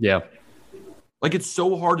park. Yeah. Like, it's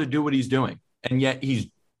so hard to do what he's doing, and yet he's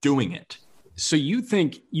doing it. So you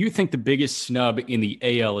think the biggest snub in the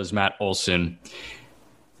AL is Matt Olson.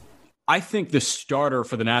 I think the starter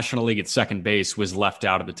for the National League at second base was left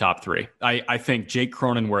out of the top three. I think Jake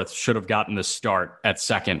Cronenworth should have gotten the start at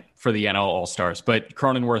second for the NL All-Stars, but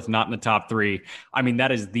Cronenworth not in the top three. I mean,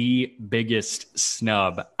 that is the biggest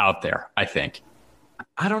snub out there, I think.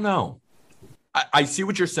 I don't know. I see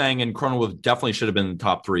what you're saying, and Cronenworth definitely should have been in the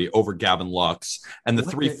top three over Gavin Lux. And the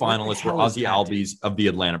three finalists were Ozzie Albies of the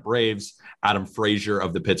Atlanta Braves, Adam Frazier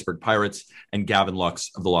of the Pittsburgh Pirates, and Gavin Lux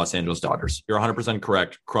of the Los Angeles Dodgers. You're 100%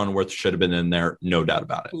 correct. Cronenworth should have been in there, no doubt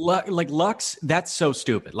about it. Like Lux, that's so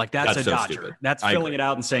stupid. Like that's a so Dodger. Stupid. That's filling it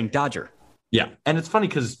out and saying Dodger. Yeah, and it's funny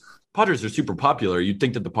because Padres are super popular. You'd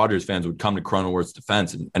think that the Padres fans would come to Cronenworth's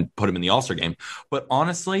defense and put him in the All-Star game. But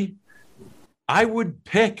honestly, I would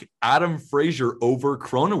pick Adam Frazier over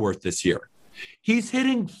Cronenworth this year. He's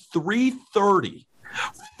hitting .330,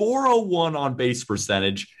 401 on base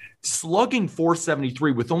percentage, slugging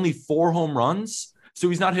 .473 with only 4 home runs. So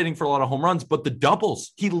he's not hitting for a lot of home runs, but the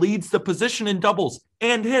doubles, he leads the position in doubles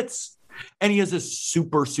and hits. And he has a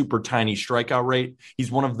super, super tiny strikeout rate.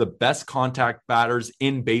 He's one of the best contact batters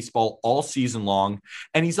in baseball all season long.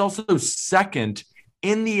 And he's also second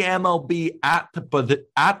in the MLB at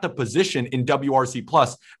the position in WRC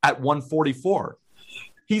plus at 144.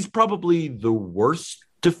 He's probably the worst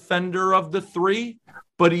defender of the three,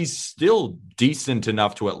 but he's still decent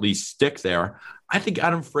enough to at least stick there. I think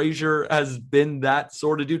Adam Frazier has been that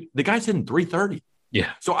sort of dude. The guy's hitting .330. Yeah.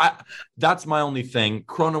 So that's my only thing.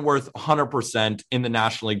 Cronenworth, 100% in the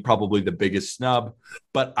National League, probably the biggest snub,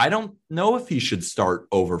 but I don't know if he should start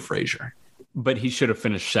over Frazier. But he should have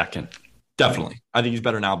finished second. Definitely. I think he's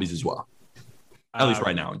better than Albies as well. At least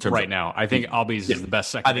right now. Now. I think Albies is the best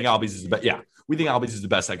second. I think Albies is the best. Yeah. We think Albies is the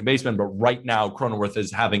best second baseman, but right now Cronenworth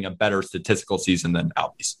is having a better statistical season than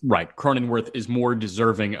Albies. Right. Cronenworth is more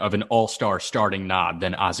deserving of an all-star starting nod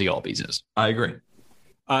than Ozzie Albies is. I agree.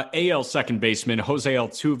 AL second baseman Jose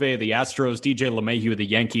Altuve of the Astros, DJ LeMahieu of the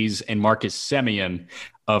Yankees, and Marcus Semien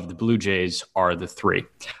of the Blue Jays are the three.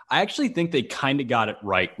 I actually think they kind of got it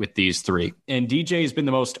right with these three. And DJ has been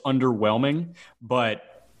the most underwhelming,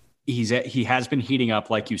 but he has been heating up,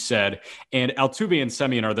 like you said. And Altuve and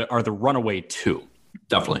Semien are the runaway two.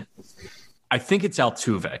 Definitely. I think it's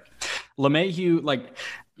Altuve. LeMahieu,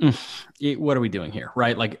 what are we doing here,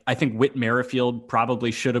 right? Like, I think Whit Merrifield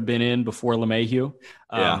probably should have been in before LeMahieu,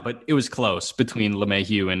 but it was close between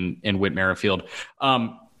LeMahieu and Whit Merrifield.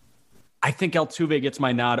 I think Altuve gets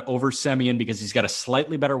my nod over Semien because he's got a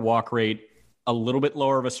slightly better walk rate, a little bit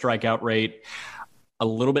lower of a strikeout rate, a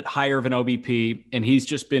little bit higher of an OBP, and he's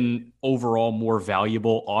just been overall more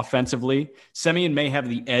valuable offensively. Semien may have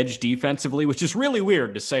the edge defensively, which is really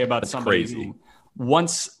weird to say about somebody who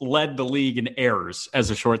once led the league in errors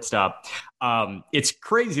as a shortstop. It's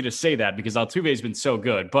crazy to say that because Altuve's been so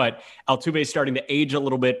good, but Altuve's starting to age a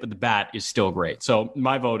little bit, but the bat is still great. So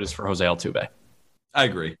my vote is for Jose Altuve. I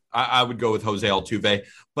agree. I would go with Jose Altuve,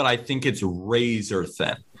 but I think it's razor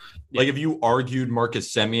thin. Like if you argued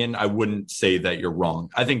Marcus Semien, I wouldn't say that you're wrong.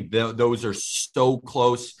 I think those are so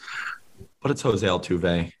close, but it's Jose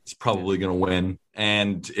Altuve. He's probably going to win,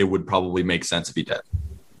 and it would probably make sense if he did.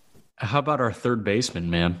 How about our third baseman,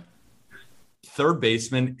 man? Third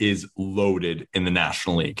baseman is loaded in the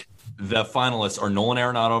National League. The finalists are Nolan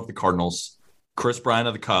Arenado of the Cardinals, Chris Bryant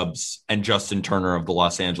of the Cubs, and Justin Turner of the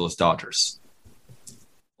Los Angeles Dodgers.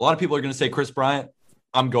 A lot of people are going to say Chris Bryant.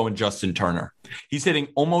 I'm going Justin Turner. He's hitting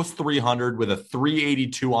almost 300 with a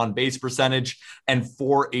 382 on base percentage and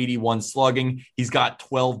 481 slugging. He's got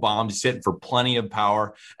 12 bombs. He's hitting for plenty of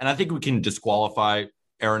power. And I think we can disqualify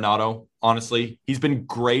Arenado, honestly. He's been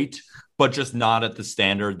great, but just not at the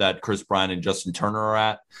standard that Chris Bryant and Justin Turner are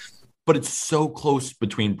at. But it's so close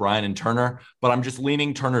between Bryant and Turner. But I'm just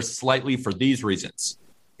leaning Turner slightly for these reasons.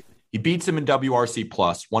 He beats him in WRC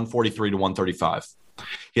plus, 143 to 135.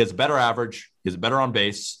 He has a better average. He has a better on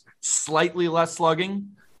base, slightly less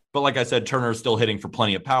slugging. But like I said, Turner is still hitting for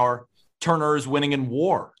plenty of power. Turner is winning in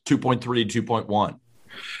WAR, 2.3 to 2.1.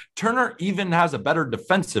 Turner even has a better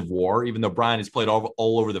defensive WAR, even though Bryant has played all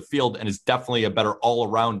over the field and is definitely a better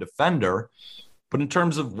all-around defender. But in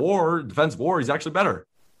terms of WAR, defensive WAR, he's actually better.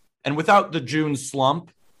 And without the June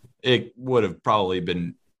slump, it would have probably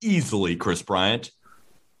been easily Chris Bryant.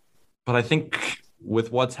 But I think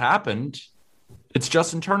with what's happened, it's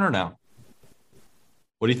Justin Turner now.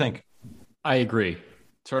 What do you think? I agree.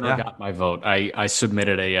 Turner got my vote. I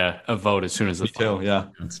submitted a vote as soon as the too,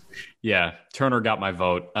 yeah. Turner got my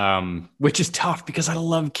vote, which is tough because I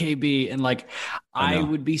love KB and I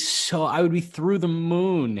would be through the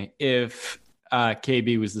moon if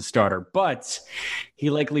KB was the starter, but he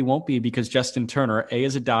likely won't be because Justin Turner, A,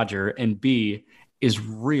 is a Dodger, and B, is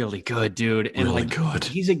really good, dude. And Really good.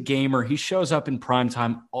 He's a gamer. He shows up in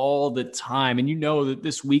primetime all the time. And you know that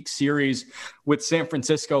this week's series with San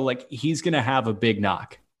Francisco, like he's going to have a big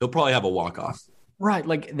knock. He'll probably have a walk-off. Right.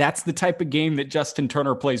 Like that's the type of game that Justin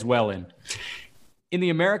Turner plays well in. In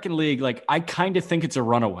the American League, like I kind of think it's a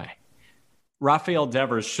runaway. Rafael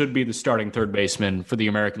Devers should be the starting third baseman for the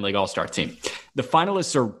American League All-Star team. The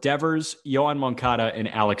finalists are Devers, Yohan Moncada, and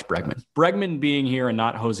Alex Bregman. Bregman being here and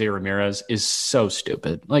not Jose Ramirez is so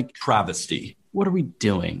stupid. Like Travesty. what are we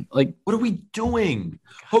doing? Like, what are we doing?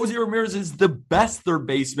 Jose Ramirez is the best third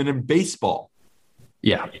baseman in baseball.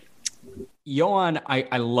 yeah. Yohan,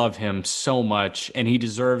 I love him so much, and he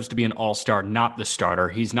deserves to be an all-star, not the starter.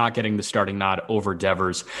 He's not getting the starting nod over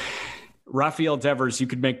Devers. Rafael Devers, you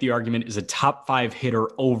could make the argument, is a top 5 hitter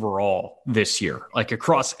overall this year, like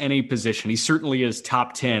across any position. He certainly is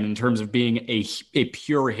top 10 in terms of being a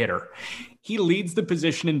pure hitter. He leads the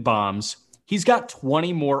position in bombs. He's got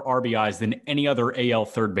 20 more RBIs than any other AL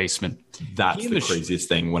third baseman. That's the craziest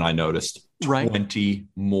thing when I noticed. Right. 20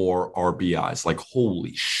 more RBIs. Like,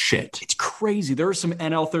 holy shit. It's crazy. There are some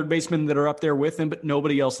NL third basemen that are up there with him, but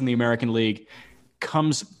nobody else in the American League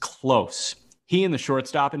comes close. He and the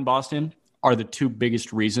shortstop in Boston are the two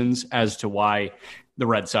biggest reasons as to why the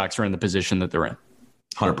Red Sox are in the position that they're in.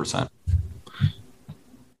 100%.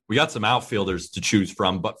 We got some outfielders to choose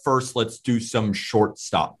from, but first let's do some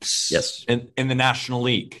shortstops. Yes. In the National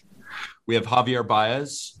League, we have Javier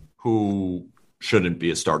Baez, who shouldn't be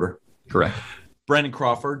a starter. Correct. Brandon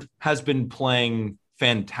Crawford has been playing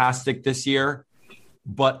fantastic this year,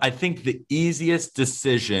 but I think the easiest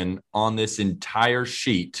decision on this entire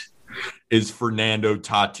sheet is Fernando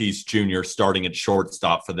Tatis Jr. starting at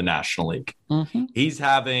shortstop for the National League. Mm-hmm. He's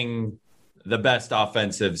having the best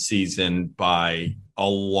offensive season by a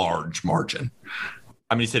large margin.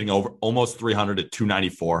 I mean, he's hitting over almost 300 at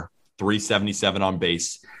 294, 377 on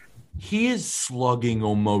base. He is slugging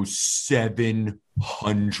almost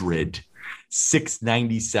 700,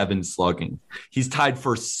 697 slugging. He's tied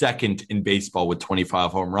for second in baseball with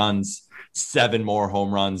 25 home runs, 7 more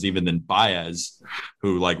home runs even than Baez,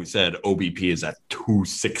 who, like we said, OBP is at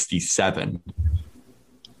 267.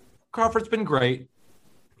 Crawford's been great.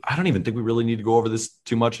 I don't even think we really need to go over this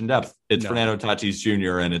too much in depth. It's Fernando Tatis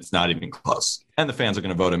Jr., and it's not even close. And the fans are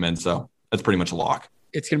going to vote him in, so that's pretty much a lock.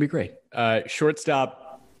 It's going to be great.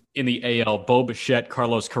 Shortstop in the AL, Bo Bichette,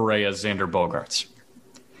 Carlos Correa, Xander Bogaerts.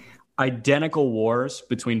 Identical wars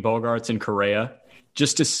between Bogaerts and Correa,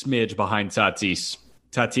 just a smidge behind Tatis.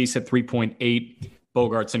 Tatis at 3.8,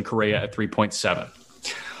 Bogaerts and Correa at 3.7.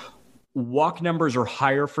 Walk numbers are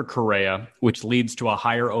higher for Correa, which leads to a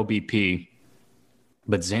higher OBP,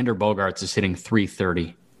 but Xander Bogaerts is hitting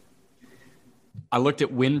 330. I looked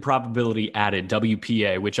at win probability added,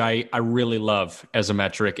 WPA, which I really love as a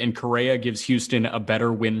metric, and Correa gives Houston a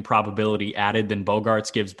better win probability added than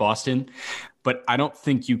Bogaerts gives Boston, but I don't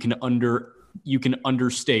think you can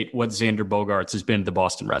understate what Xander Bogaerts has been to the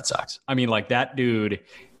Boston Red Sox. I mean, like, that dude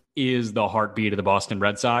is the heartbeat of the Boston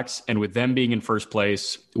Red Sox, and with them being in first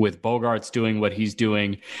place, with Bogaerts doing what he's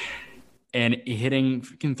doing and hitting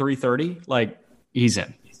 330, like, he's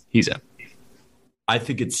in. I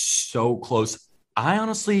think it's so close. I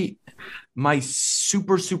honestly, my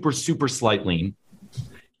super slight lean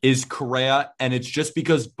is Correa, and it's just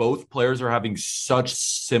because both players are having such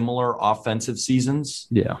similar offensive seasons.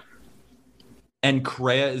 Yeah. And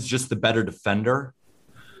Correa is just the better defender.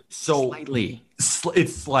 So Slightly.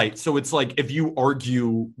 It's slight. So it's like, if you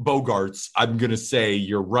argue Bogaerts, I'm going to say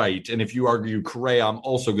you're right. And if you argue Correa, I'm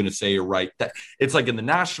also going to say you're right. It's like in the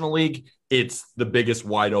National League, it's the biggest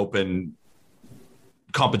wide open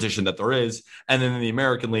competition that there is. And then in the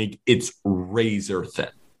American League, it's razor thin.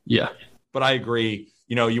 Yeah. But I agree.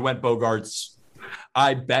 You know, you went Bogaerts.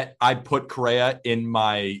 I bet I put Correa in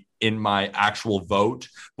my actual vote.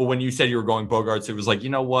 But when you said you were going Bogaerts, it was like, you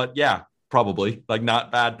know what? Yeah, probably. Like,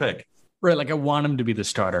 not bad pick. Right. Like, I want him to be the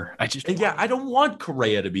starter. I don't want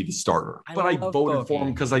Correa to be the starter, but I voted for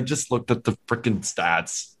him because I just looked at the freaking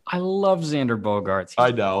stats. I love Xander Bogaerts.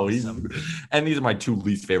 I know. And these are my two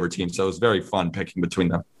least favorite teams, so it was very fun picking between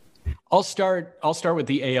them. I'll start with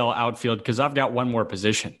the AL outfield because I've got one more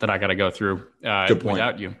position that I got to go through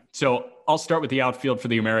without you. So I'll start with the outfield for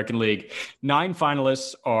the American League. 9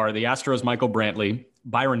 finalists are the Astros' Michael Brantley,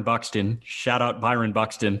 Byron Buxton, shout out Byron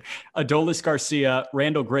Buxton, Adolis Garcia,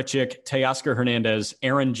 Randall Grichuk, Teoscar Hernandez,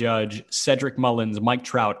 Aaron Judge, Cedric Mullins, Mike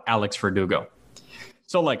Trout, Alex Verdugo.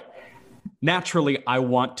 So, like, naturally, I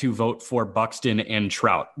want to vote for Buxton and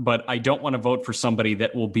Trout, but I don't want to vote for somebody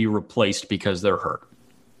that will be replaced because they're hurt.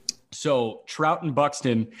 So Trout and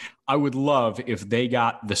Buxton, I would love if they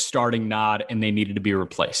got the starting nod and they needed to be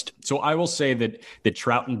replaced. So I will say that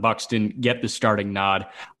Trout and Buxton get the starting nod.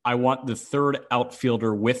 I want the third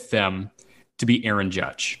outfielder with them to be Aaron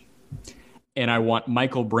Judge. And I want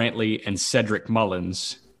Michael Brantley and Cedric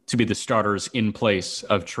Mullins to be the starters in place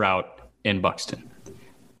of Trout and Buxton.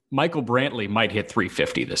 Michael Brantley might hit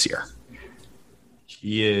 350 this year.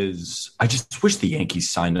 He is. I just wish the Yankees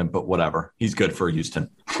signed him, but whatever. He's good for Houston.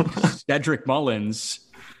 Cedric Mullins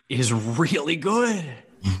is really good.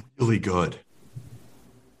 Really good.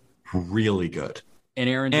 Really good. And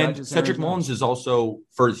Aaron Judge and Cedric Mullins is also,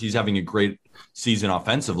 first, he's having a great season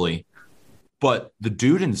offensively, but the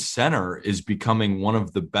dude in center is becoming one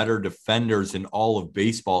of the better defenders in all of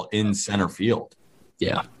baseball in center field.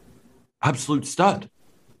 Yeah. Absolute stud.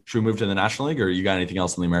 Should we move to the National League, or you got anything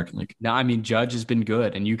else in the American League? No, I mean, Judge has been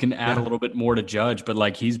good, and you can add a little bit more to Judge, but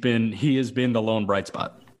like he has been the lone bright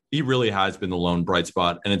spot. He really has been the lone bright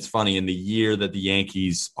spot. And it's funny, in the year that the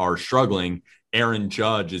Yankees are struggling, Aaron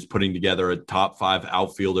Judge is putting together a top 5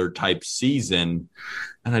 outfielder type season.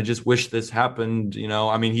 And I just wish this happened.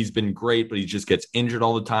 I mean, he's been great, but he just gets injured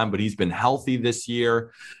all the time, but he's been healthy this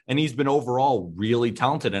year and he's been overall really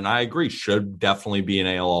talented. And I agree, should definitely be an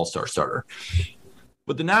AL All-Star starter.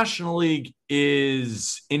 But the National League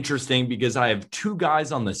is interesting because I have 2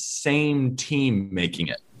 guys on the same team making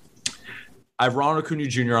it. I have Ronald Acuna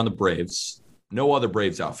Jr. on the Braves. No other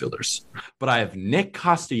Braves outfielders. But I have Nick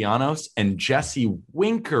Castellanos and Jesse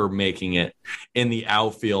Winker making it in the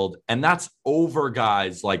outfield. And that's over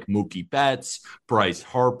guys like Mookie Betts, Bryce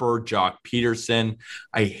Harper, Jock Peterson.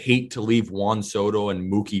 I hate to leave Juan Soto and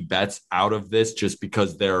Mookie Betts out of this just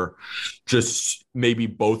because they're just maybe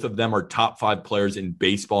both of them are top 5 players in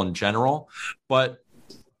baseball in general. And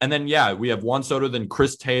then, we have Juan Soto, then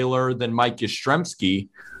Chris Taylor, then Mike Yastrzemski.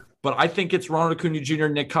 But I think it's Ronald Acuna Jr.,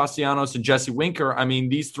 Nick Castellanos, and Jesse Winker. I mean,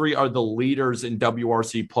 these 3 are the leaders in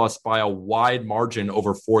WRC plus by a wide margin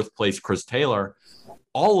over 4th place Chris Taylor.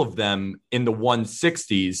 All of them in the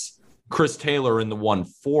 160s, Chris Taylor in the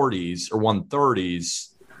 140s or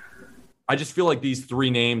 130s. I just feel like these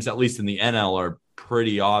 3 names, at least in the NL, are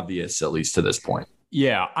pretty obvious, at least to this point.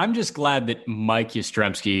 Yeah, I'm just glad that Mike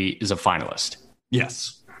Yastrzemski is a finalist.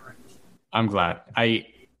 Yes. I'm glad.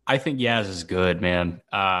 I think Yaz is good, man.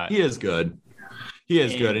 He is good. He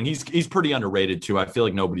is good. And he's pretty underrated too. I feel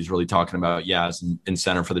like nobody's really talking about Yaz in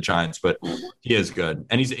center for the Giants, but he is good.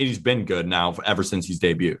 And he's been good now ever since he's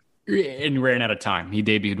debuted. And ran out of time. He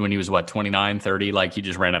debuted when he was 29, 30. Like he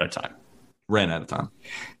just ran out of time.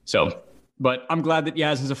 So, but I'm glad that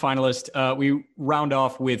Yaz is a finalist. We round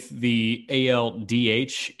off with the AL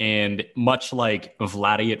DH, and much like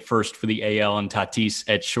Vladdy at first for the AL and Tatis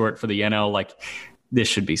at short for the NL, like this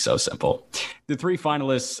should be so simple. The 3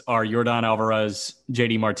 finalists are Yordan Alvarez,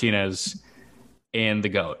 JD Martinez, and the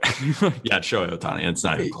GOAT. Yeah, Shohei Ohtani. It's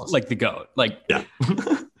not even close. Like the GOAT. Like, yeah.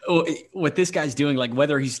 What this guy's doing, like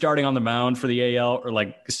whether he's starting on the mound for the AL or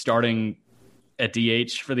like starting at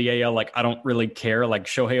DH for the AL, like I don't really care. Like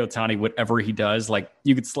Shohei Ohtani, whatever he does, like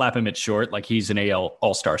you could slap him at short, like he's an AL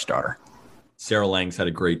All-Star starter. Sarah Langs had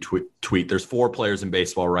a great tweet. There's 4 players in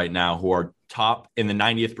baseball right now who are top in the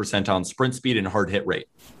 90th percentile in sprint speed and hard hit rate.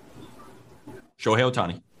 Shohei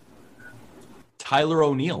Ohtani, Tyler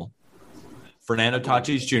O'Neill, Fernando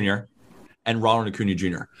Tatis Jr., and Ronald Acuna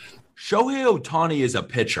Jr. Shohei Ohtani is a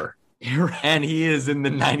pitcher, and he is in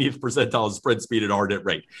the 90th percentile in sprint speed and hard hit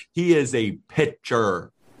rate. He is a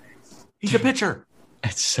pitcher. He's a pitcher.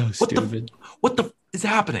 That's so stupid. What the is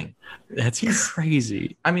happening? That's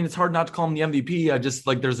crazy. I mean, it's hard not to call him the MVP. I just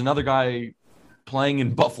there's another guy playing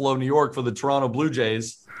in Buffalo, New York for the Toronto Blue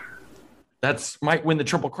Jays that's might win the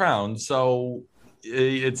Triple Crown. So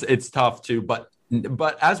it's tough too. But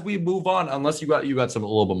as we move on, unless you got some a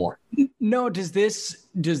little bit more. No, does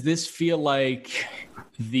this feel like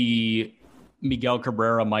the Miguel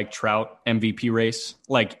Cabrera, Mike Trout MVP race?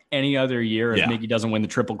 Like any other year, if Miggy doesn't win the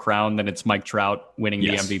Triple Crown, then it's Mike Trout winning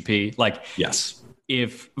the MVP. Like, yes.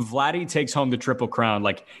 If Vladdy takes home the Triple Crown,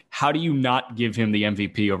 like how do you not give him the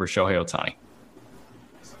MVP over Shohei Ohtani?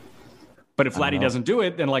 But if Vladdy doesn't do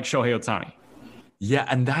it, then like Shohei Ohtani. Yeah,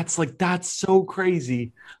 and that's so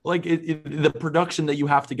crazy. Like the production that you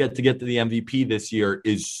have to get to the MVP this year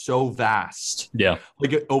is so vast. Yeah.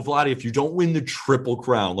 Like, Vladdy, if you don't win the Triple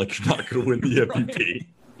Crown, like you're not going to win the MVP.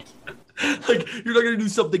 Like you're not going to do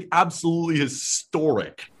something absolutely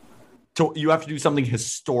historic. You have to do something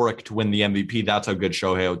historic to win the MVP. That's how good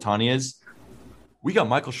Shohei Ohtani is. We got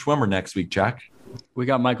Michael Schwimmer next week, Jack. We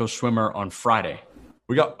got Michael Schwimmer on Friday.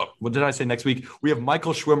 We got, what did I say next week? We have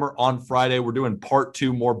Michael Schwimmer on Friday. We're doing part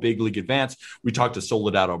 2, more Big League Advance. We talked to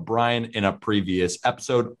Soledad O'Brien in a previous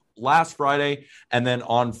episode. last Friday, and then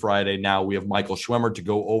on Friday now we have Michael Schwimmer to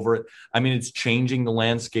go over it. I mean, it's changing the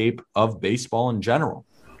landscape of baseball in general.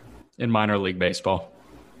 In minor league baseball.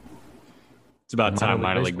 It's about time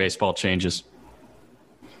minor league baseball changes.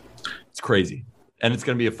 It's crazy. And it's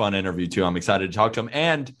going to be a fun interview, too. I'm excited to talk to him.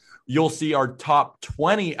 And you'll see our top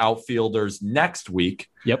 20 outfielders next week.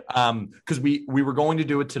 Yep. Because we were going to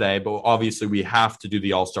do it today, but obviously we have to do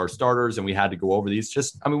the all-star starters, and we had to go over these.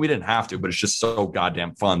 We didn't have to, but it's just so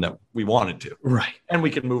goddamn fun that we wanted to. Right. And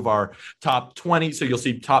we can move our top 20. So you'll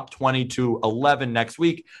see top 20 to 11 next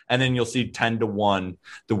week, and then you'll see 10 to 1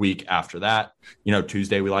 the week after that.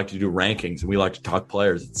 Tuesday we like to do rankings, and we like to talk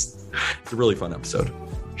players. It's a really fun episode.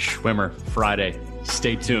 Schwimmer, Friday.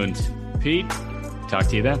 Stay tuned. Pete, talk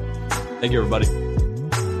to you then. Thank you, everybody.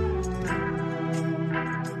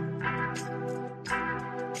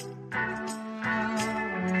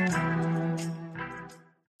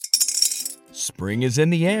 Spring is in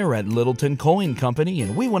the air at Littleton Coin Company,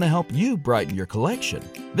 and we want to help you brighten your collection.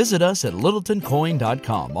 Visit us at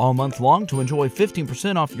littletoncoin.com all month long to enjoy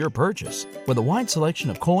 15% off your purchase. With a wide selection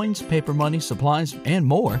of coins, paper money, supplies, and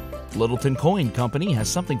more, Littleton Coin Company has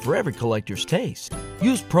something for every collector's taste.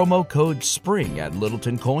 Use promo code SPRING at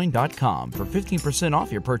littletoncoin.com for 15%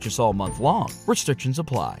 off your purchase all month long. Restrictions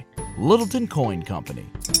apply. Littleton Coin Company.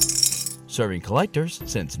 Serving collectors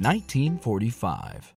since 1945.